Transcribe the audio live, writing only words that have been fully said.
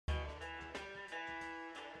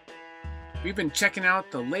We've been checking out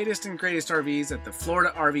the latest and greatest RVs at the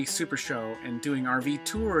Florida RV Supershow and doing RV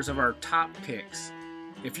tours of our top picks.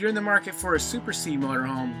 If you're in the market for a Super C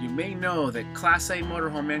motorhome, you may know that Class A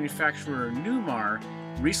motorhome manufacturer Newmar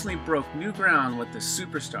recently broke new ground with the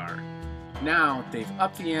Superstar. Now they've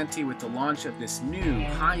upped the ante with the launch of this new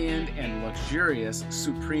high-end and luxurious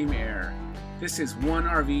Supreme Aire. This is one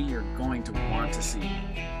RV you're going to want to see.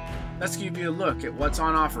 Let's give you a look at what's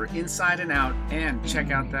on offer inside and out and check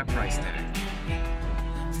out that price tag.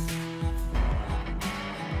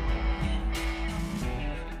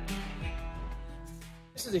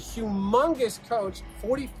 This is a humongous coach,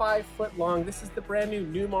 45 foot long. This is the brand new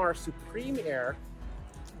Newmar Supreme Aire.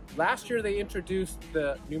 Last year they introduced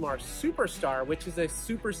the Newmar Superstar, which is a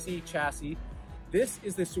Super C chassis. This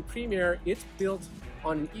is the Supreme Aire. It's built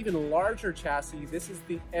on an even larger chassis. This is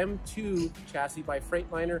the M2 chassis by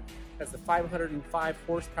Freightliner. It has the 505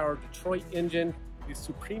 horsepower Detroit engine. The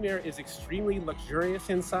Supreme Aire is extremely luxurious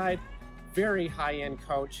inside. Very high-end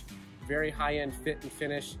coach, very high-end fit and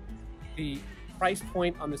finish. The price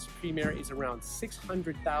point on the Supreme Aire is around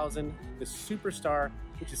 $600,000. The Superstar,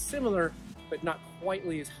 which is similar but not quite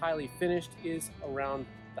as highly finished, is around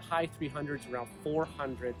the high 300s, around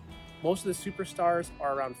 $400,000. Most of the Superstars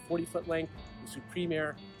are around 40 foot length. The Supreme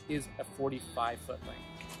Aire is a 45 foot length.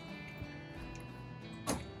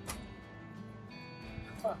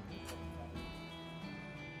 Well,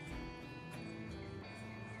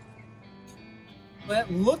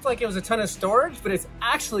 that looked like it was a ton of storage, but it's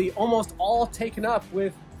actually almost all taken up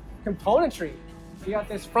with componentry. You got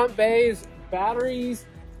this front bays, batteries,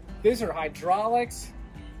 these are hydraulics.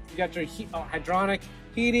 You got your hydronic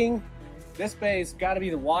heating. This bay's got to be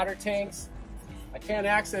the water tanks. I can't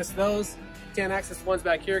access those. Can't access the ones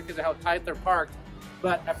back here because of how tight they're parked.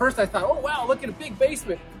 But at first I thought, oh wow, look at a big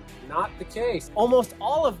basement. Not the case. Almost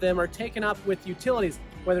all of them are taken up with utilities,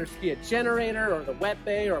 whether it's be a generator or the wet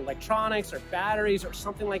bay or electronics or batteries or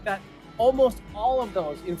something like that. Almost all of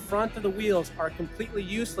those in front of the wheels are completely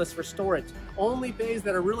useless for storage. Only bays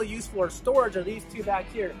that are really useful for storage are these two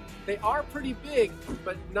back here. They are pretty big,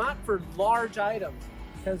 but not for large items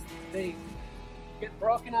because they get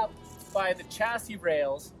broken up by the chassis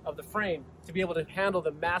rails of the frame to be able to handle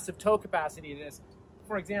the massive tow capacity it is.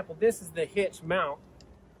 For example, this is the hitch mount.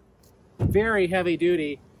 Very heavy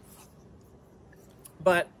duty,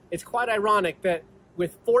 but it's quite ironic that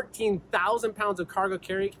with 14,000 pounds of cargo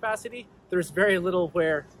carrying capacity, there's very little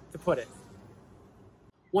where to put it.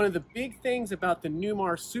 One of the big things about the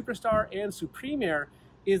Newmar Superstar and Supreme Aire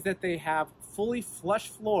is that they have fully flush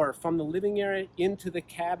floor from the living area into the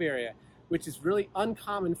cab area, which is really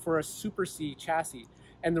uncommon for a Super C chassis.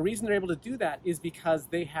 And the reason they're able to do that is because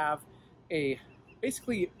they have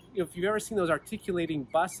basically, if you've ever seen those articulating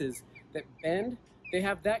buses that bend, they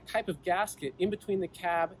have that type of gasket in between the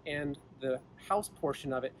cab and the house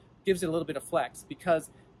portion of it. Gives it a little bit of flex because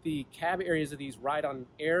the cab areas of these ride on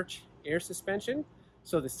air suspension.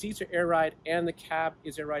 So the seats are air ride and the cab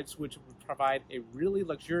is air ride, which would provide a really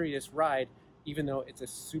luxurious ride even though it's a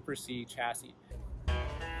Super C chassis.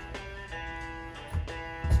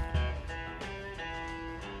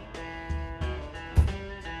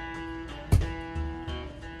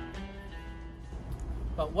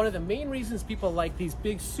 But one of the main reasons people like these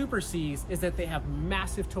big Super Cs is that they have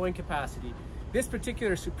massive towing capacity. This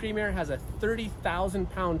particular Supreme Aire has a 30,000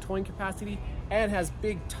 pound towing capacity and has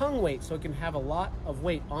big tongue weight, so it can have a lot of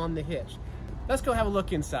weight on the hitch. Let's go have a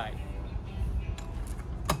look inside.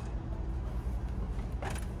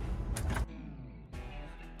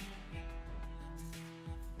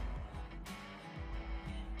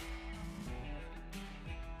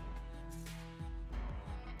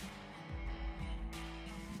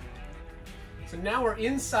 So now we're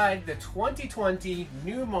inside the 2020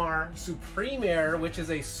 Newmar Supreme Aire, which is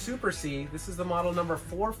a Super C. This is the model number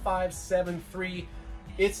 4573.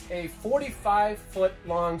 It's a 45 foot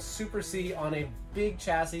long Super C on a big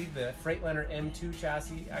chassis, the Freightliner M2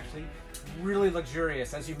 chassis, actually. Really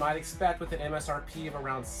luxurious, as you might expect with an MSRP of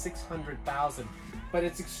around $600,000. But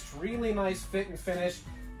it's extremely nice fit and finish.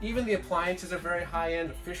 Even the appliances are very high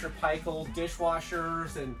end, Fisher-Paykel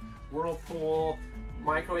dishwashers and Whirlpool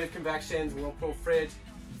microwave convections, Whirlpool fridge.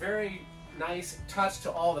 Very nice touch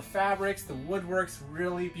to all the fabrics. The woodwork's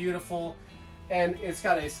really beautiful. And it's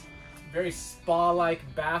got a very spa-like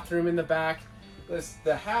bathroom in the back.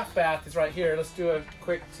 The half bath is right here. Let's do a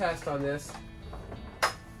quick test on this.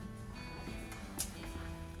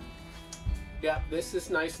 Yeah, this is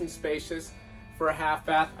nice and spacious for a half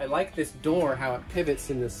bath. I like this door, how it pivots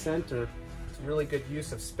in the center. It's a really good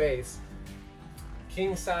use of space.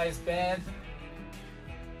 King size bed.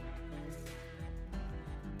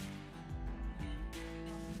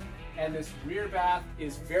 and this rear bath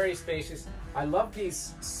is very spacious. I love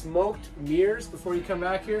these smoked mirrors before you come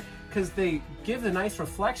back here because they give the nice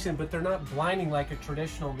reflection, but they're not blinding like a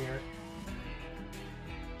traditional mirror.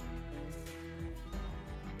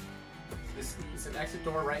 This is an exit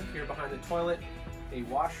door right here behind the toilet, a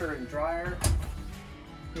washer and dryer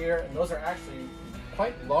here, and those are actually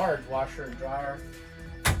quite large washer and dryer,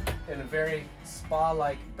 and a very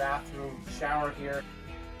spa-like bathroom shower here.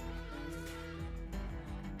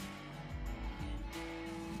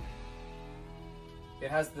 It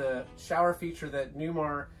has the shower feature that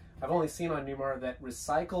Newmar, I've only seen on Newmar, that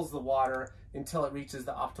recycles the water until it reaches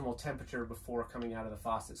the optimal temperature before coming out of the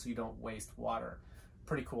faucet, so you don't waste water.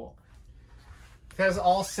 Pretty cool. It has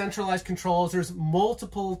all centralized controls. There's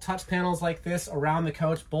multiple touch panels like this around the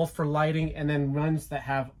coach, both for lighting and then ones that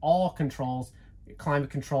have all controls, climate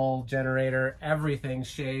control, generator, everything,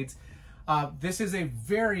 shades. This is a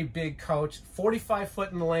very big coach, 45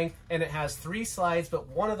 foot in length, and it has 3 slides, but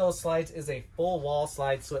one of those slides is a full wall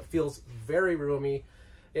slide, so it feels very roomy.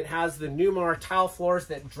 It has the Newmar tile floors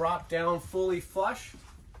that drop down fully flush.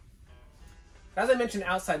 As I mentioned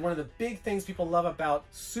outside, one of the big things people love about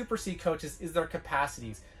Super C coaches is their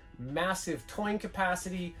capacities. Massive towing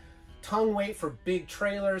capacity, tongue weight for big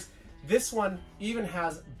trailers. This one even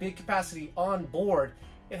has big capacity on board.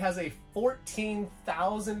 It has a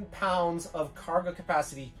 14,000 pounds of cargo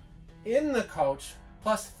capacity in the coach,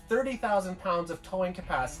 plus 30,000 pounds of towing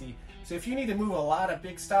capacity. So if you need to move a lot of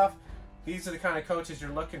big stuff, these are the kind of coaches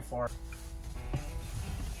you're looking for.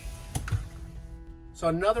 So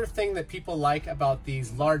another thing that people like about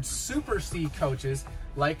these large Super C coaches,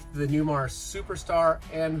 like the Newmar Superstar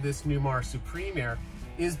and this Newmar Supreme Aire,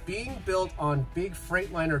 is being built on big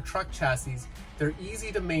Freightliner truck chassis. They're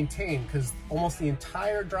easy to maintain because almost the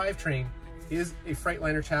entire drivetrain is a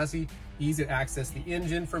Freightliner chassis, easy to access the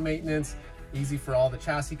engine for maintenance, easy for all the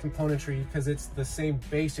chassis componentry because it's the same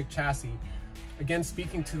basic chassis. Again,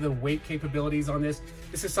 speaking to the weight capabilities on this,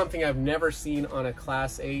 this is something I've never seen on a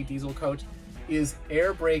Class A diesel coach, is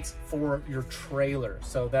air brakes for your trailer.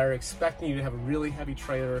 So they're expecting you to have a really heavy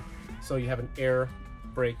trailer, so you have an air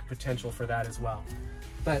brake potential for that as well.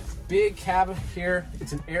 But big cab here,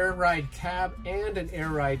 it's an air ride cab and an air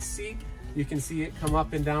ride seat. You can see it come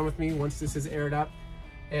up and down with me once this is aired up.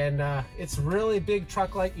 And it's really big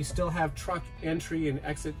truck-like. You still have truck entry and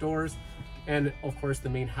exit doors. And of course the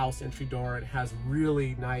main house entry door. It has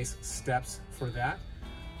really nice steps for that.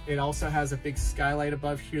 It also has a big skylight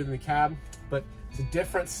above here in the cab, but it's a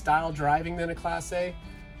different style driving than a Class A,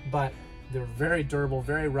 but they're very durable,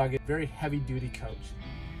 very rugged, very heavy duty coach.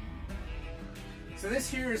 So this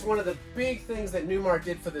here is one of the big things that Newmar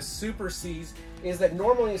did for the Super Cs, is that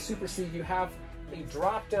normally in Super C you have a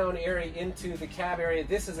drop down area into the cab area.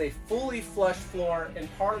 This is a fully flush floor, and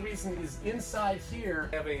part of the reason is inside here,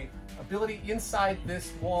 you have a ability inside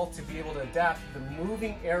this wall to be able to adapt the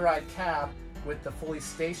moving air ride cab with the fully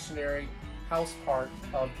stationary house part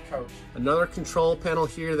of the coach. Another control panel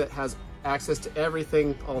here that has access to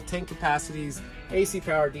everything, all tank capacities, AC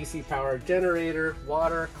power, DC power, generator,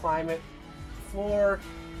 water, climate, floor,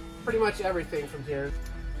 pretty much everything from here.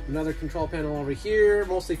 Another control panel over here,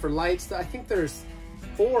 mostly for lights. I think there's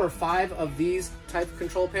 4 or 5 of these type of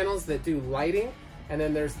control panels that do lighting, and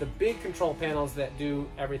then there's the big control panels that do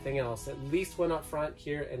everything else. At least one up front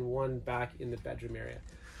here and one back in the bedroom area.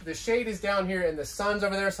 The shade is down here and the sun's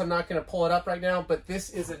over there, so I'm not going to pull it up right now, but this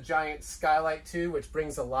is a giant skylight too, which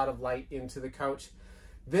brings a lot of light into the coach.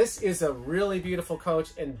 This is a really beautiful coach,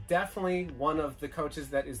 and definitely one of the coaches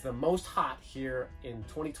that is the most hot here in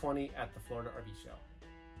 2020 at the Florida RV Show.